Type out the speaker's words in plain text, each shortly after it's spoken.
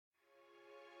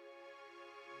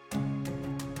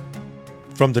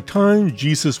From the time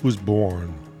Jesus was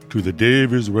born to the day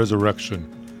of his resurrection,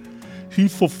 he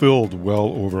fulfilled well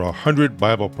over 100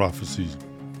 Bible prophecies.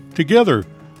 Together,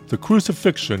 the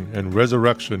crucifixion and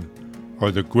resurrection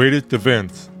are the greatest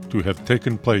events to have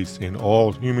taken place in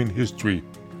all human history.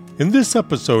 In this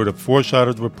episode of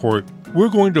Foreshadowed Report, we're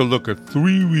going to look at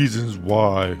 3 reasons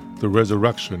why the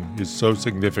resurrection is so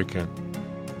significant.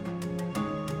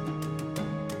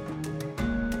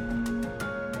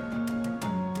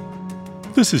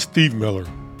 This is Steve Miller.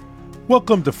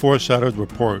 Welcome to Foreshadowed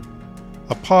Report,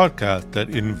 a podcast that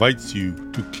invites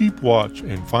you to keep watch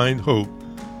and find hope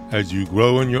as you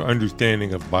grow in your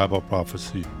understanding of Bible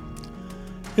prophecy.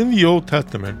 In the Old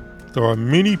Testament, there are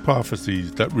many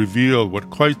prophecies that reveal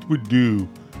what Christ would do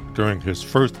during his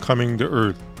first coming to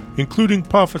earth, including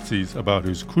prophecies about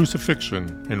his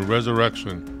crucifixion and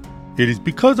resurrection. It is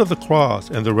because of the cross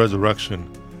and the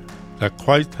resurrection that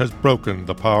Christ has broken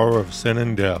the power of sin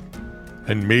and death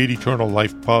and made eternal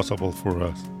life possible for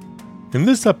us. In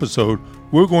this episode,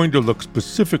 we're going to look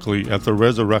specifically at the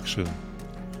resurrection.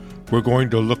 We're going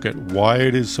to look at why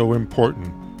it is so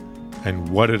important and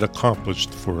what it accomplished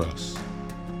for us.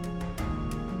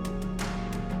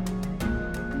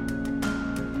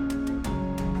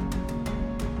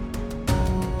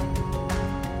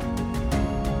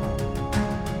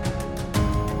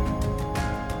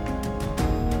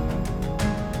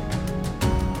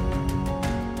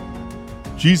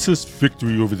 Jesus'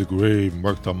 victory over the grave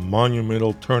marked a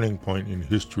monumental turning point in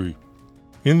history.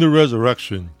 In the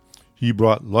resurrection, he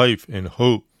brought life and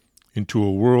hope into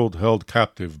a world held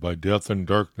captive by death and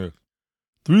darkness.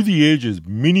 Through the ages,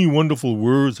 many wonderful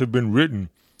words have been written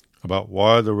about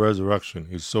why the resurrection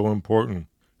is so important,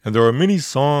 and there are many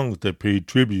songs that pay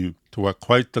tribute to what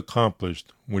Christ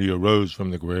accomplished when he arose from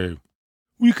the grave.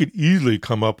 We could easily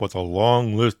come up with a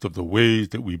long list of the ways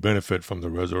that we benefit from the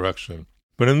resurrection.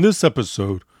 But in this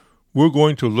episode, we're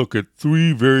going to look at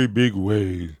 3 very big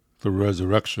ways the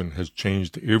resurrection has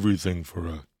changed everything for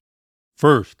us.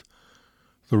 First,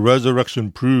 the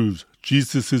resurrection proves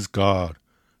Jesus is God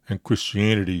and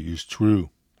Christianity is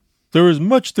true. There is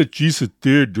much that Jesus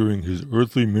did during his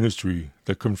earthly ministry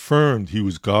that confirmed he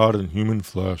was God in human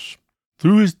flesh.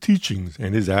 Through his teachings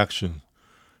and his actions,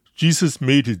 Jesus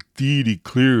made his deity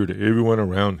clear to everyone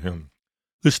around him.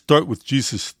 Let's start with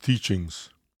Jesus' teachings.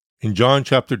 In John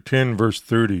chapter 10, verse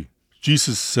 30,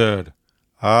 Jesus said,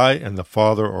 "I and the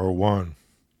Father are one."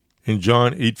 In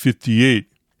John 8:58,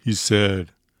 he said,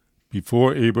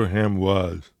 "Before Abraham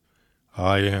was,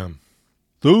 I am."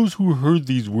 Those who heard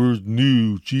these words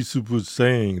knew Jesus was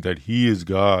saying that he is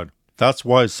God. That's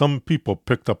why some people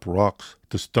picked up rocks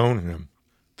to stone him.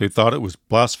 They thought it was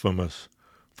blasphemous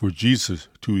for Jesus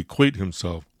to equate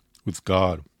himself with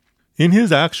God. In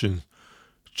his actions,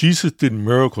 Jesus did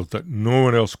miracles that no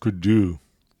one else could do.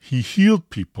 He healed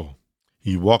people,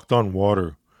 he walked on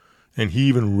water, and he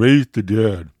even raised the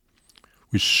dead,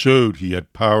 which showed he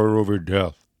had power over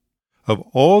death. Of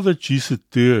all that Jesus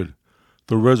did,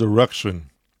 the resurrection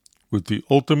was the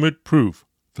ultimate proof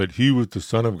that he was the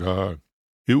Son of God.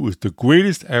 It was the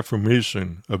greatest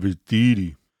affirmation of his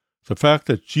deity. The fact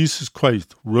that Jesus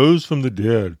Christ rose from the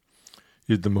dead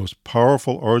is the most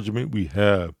powerful argument we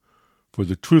have for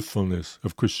the truthfulness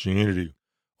of Christianity.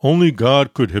 Only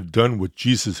God could have done what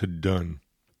Jesus had done.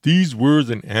 These words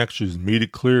and actions made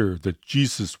it clear that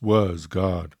Jesus was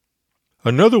God.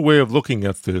 Another way of looking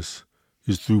at this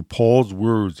is through Paul's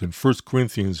words in 1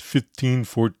 Corinthians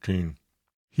 15:14.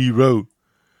 He wrote,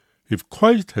 "If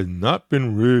Christ has not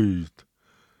been raised,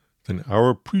 then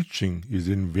our preaching is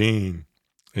in vain,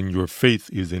 and your faith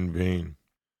is in vain."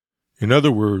 In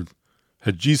other words,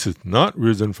 had Jesus not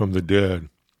risen from the dead,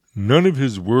 none of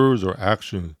his words or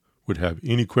actions would have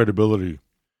any credibility.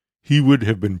 He would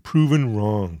have been proven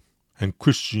wrong, and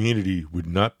Christianity would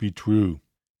not be true.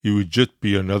 It would just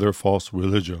be another false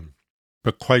religion.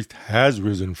 But Christ has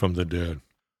risen from the dead.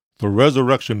 The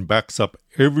resurrection backs up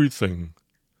everything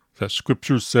that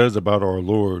Scripture says about our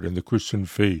Lord and the Christian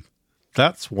faith.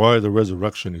 That's why the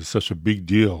resurrection is such a big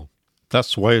deal.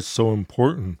 That's why it's so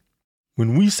important.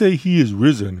 When we say he is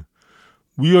risen,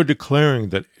 we are declaring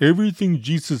that everything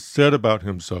Jesus said about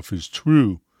himself is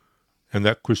true and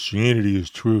that Christianity is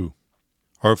true.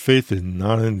 Our faith is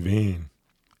not in vain.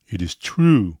 It is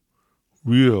true,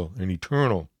 real, and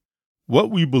eternal. What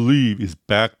we believe is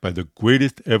backed by the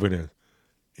greatest evidence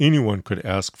anyone could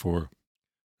ask for.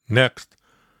 Next,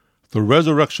 the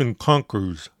resurrection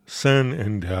conquers sin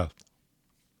and death.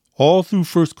 All through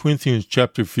 1 Corinthians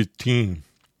chapter 15,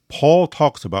 Paul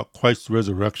talks about Christ's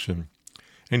resurrection,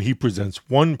 and he presents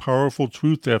one powerful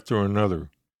truth after another.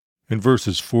 In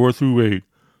verses 4 through 8,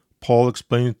 Paul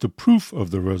explains the proof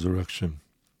of the resurrection.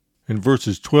 In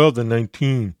verses 12 and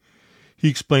 19, he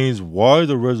explains why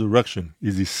the resurrection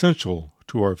is essential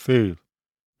to our faith.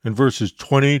 In verses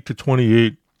 20 to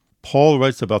 28, Paul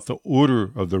writes about the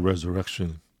order of the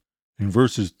resurrection. In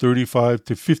verses 35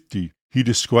 to 50, he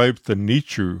describes the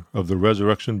nature of the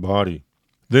resurrection body.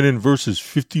 Then in verses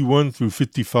 51 through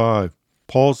 55,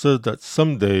 Paul says that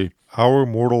someday our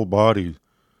mortal bodies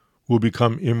will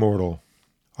become immortal.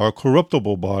 Our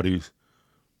corruptible bodies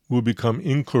will become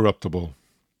incorruptible.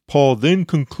 Paul then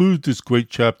concludes this great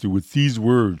chapter with these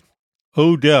words,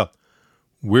 "O death,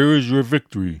 where is your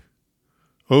victory?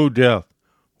 O death,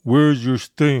 where is your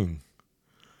sting?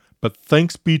 But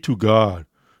thanks be to God,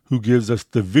 who gives us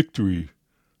the victory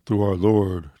through our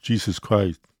Lord Jesus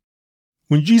Christ."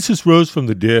 When Jesus rose from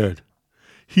the dead,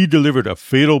 he delivered a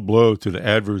fatal blow to the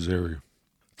adversary.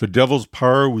 The devil's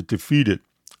power was defeated,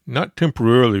 not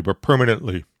temporarily but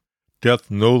permanently. Death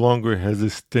no longer has a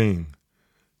sting,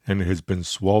 and it has been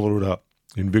swallowed up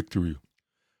in victory.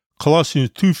 Colossians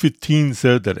 2:15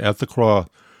 said that at the cross,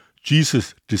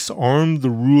 Jesus disarmed the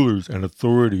rulers and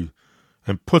authorities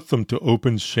and put them to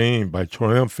open shame by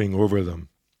triumphing over them.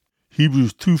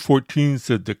 Hebrews 2:14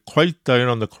 said that Christ died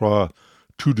on the cross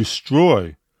to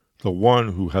destroy the one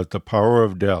who has the power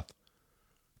of death,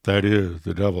 that is,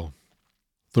 the devil.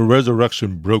 The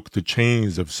resurrection broke the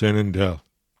chains of sin and death.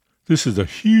 This is a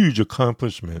huge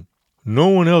accomplishment. No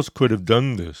one else could have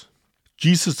done this.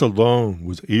 Jesus alone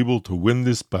was able to win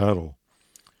this battle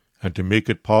and to make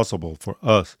it possible for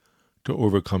us to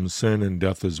overcome sin and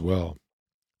death as well.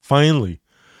 Finally,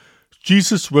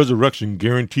 Jesus' resurrection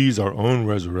guarantees our own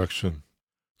resurrection.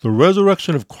 The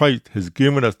resurrection of Christ has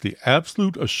given us the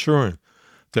absolute assurance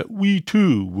that we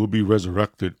too will be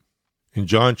resurrected. In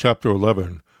John chapter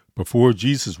 11, before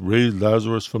Jesus raised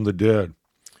Lazarus from the dead,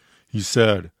 he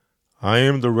said, "I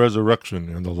am the resurrection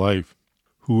and the life.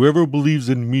 Whoever believes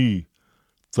in me,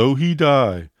 though he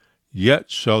die,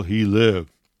 yet shall he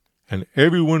live. And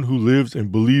everyone who lives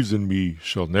and believes in me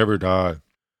shall never die."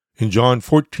 In John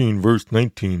 14, verse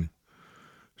 19,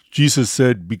 Jesus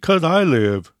said, "Because I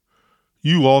live,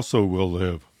 you also will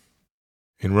live."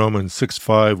 In Romans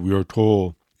 6:5, we are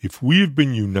told, "If we have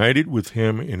been united with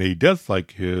him in a death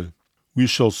like his, we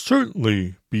shall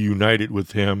certainly be united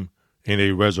with him in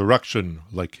a resurrection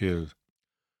like his."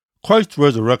 Christ's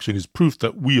resurrection is proof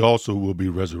that we also will be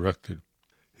resurrected.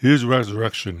 His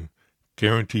resurrection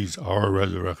guarantees our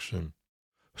resurrection.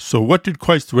 So what did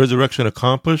Christ's resurrection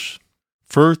accomplish?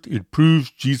 First, it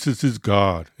proves Jesus is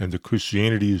God and that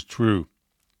Christianity is true.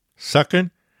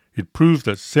 Second, it proves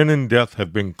that sin and death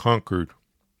have been conquered.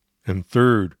 And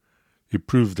third, it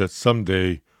proves that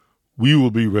someday we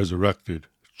will be resurrected,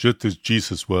 just as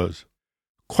Jesus was.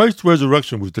 Christ's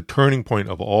resurrection was the turning point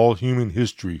of all human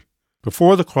history.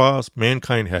 Before the cross,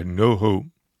 mankind had no hope,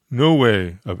 no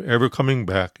way of ever coming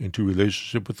back into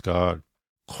relationship with God.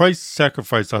 Christ's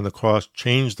sacrifice on the cross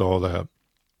changed all that.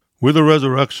 With the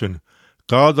resurrection,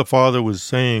 God the Father was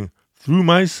saying, "Through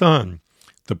my Son,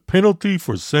 the penalty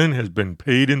for sin has been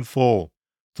paid in full.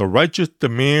 The righteous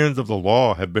demands of the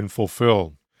law have been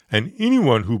fulfilled, and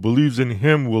anyone who believes in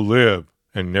him will live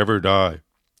and never die.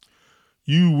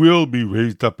 You will be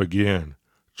raised up again,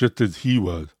 just as he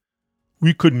was."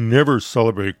 We could never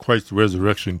celebrate Christ's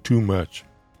resurrection too much.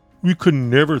 We could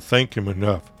never thank him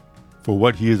enough for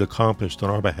what he has accomplished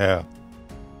on our behalf.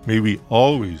 May we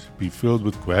always be filled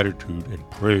with gratitude and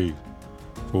praise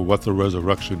for what the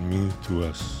resurrection means to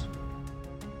us.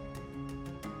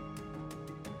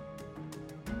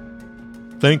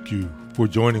 Thank you for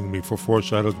joining me for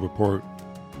Foreshadows Report.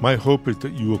 My hope is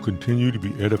that you will continue to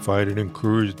be edified and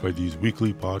encouraged by these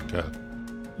weekly podcasts.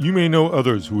 You may know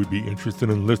others who would be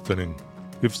interested in listening.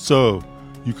 If so,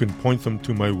 you can point them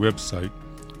to my website,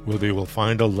 where they will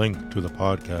find a link to the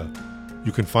podcast.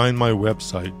 You can find my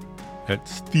website at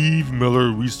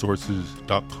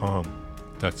stevemillerresources.com.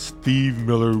 That's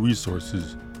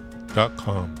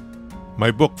stevemillerresources.com.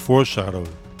 My book, Foreshadow,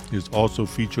 is also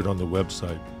featured on the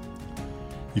website.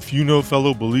 If you know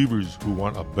fellow believers who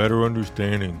want a better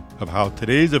understanding of how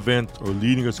today's events are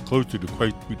leading us closer to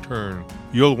Christ's return,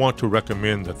 you'll want to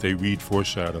recommend that they read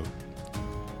Foreshadow.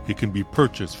 It can be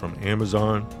purchased from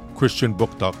Amazon,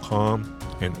 christianbook.com,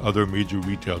 and other major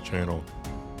retail channels.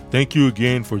 Thank you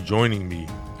again for joining me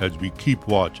as we keep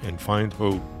watch and find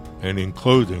hope. And in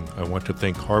closing, I want to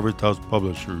thank Harvest House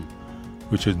Publishers,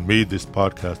 which has made this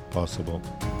podcast possible.